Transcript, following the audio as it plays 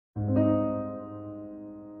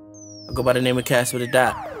I go by the name of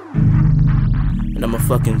CasperTheDot, and I'm a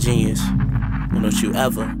fucking genius. And don't you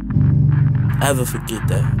ever forget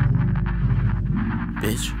that,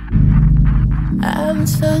 bitch. I'm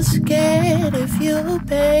so scared of you,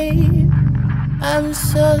 babe. I'm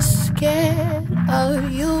so scared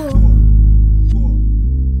of you.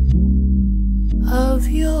 Of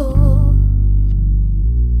you.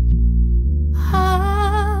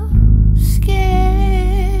 I'm scared.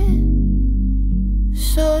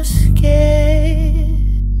 So scared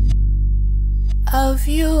of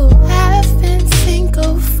you. I've been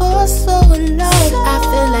single for so long. I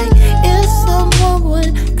feel like if someone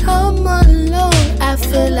would come along, I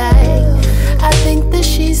feel like I think that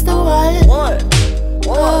she's the one.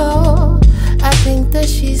 Oh, I think that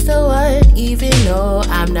she's the one, even though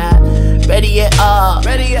I'm not ready at all.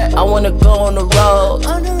 I wanna go on the road.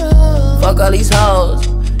 Fuck all these hoes.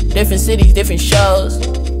 Different cities, different shows.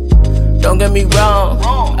 Don't get me wrong,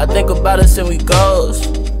 I think about us and we goes.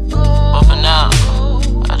 But for now,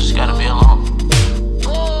 I just gotta be alone.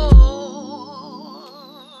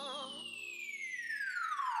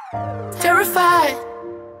 Terrified,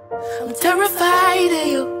 I'm terrified of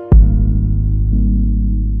you.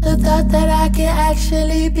 The thought that I can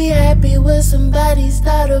actually be happy with somebody's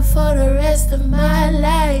daughter for the rest of my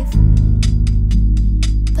life.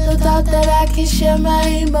 The thought that I can share my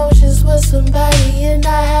emotions with somebody and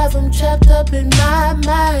I have them trapped up in my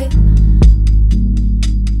mind.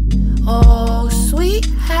 Oh, sweet,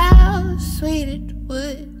 how sweet it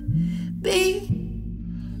would be.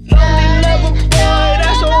 Lonely lover boy,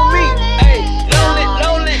 that's on me. Ay,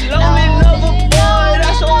 lonely lover boy,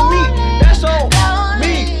 that's on me. That's on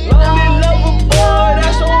me. Lonely lover boy,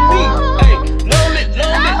 that's on me. Ay,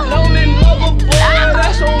 lonely lover boy,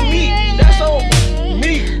 that's on me. That's on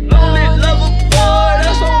me. Lonely lover boy,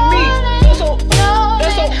 that's on me. That's on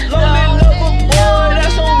lonely lover boy,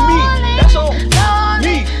 that's on me. That's on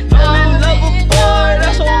me. Lonely lover boy,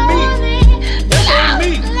 that's on me. That's on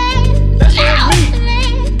me. That's on me.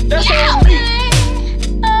 That's on me.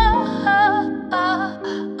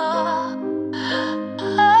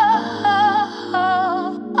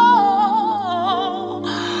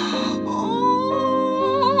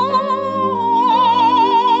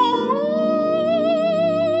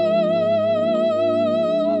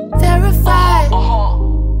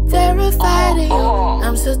 Terrified of you.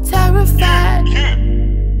 I'm so terrified.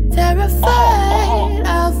 Terrified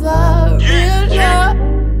of a real love.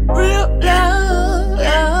 Real love.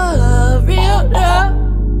 Real love.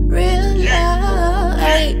 Real love.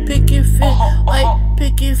 Hey, picket fence. White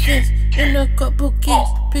picket fence. In a couple kids.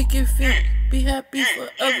 Picket fence. Be happy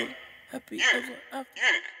forever. Happy ever after.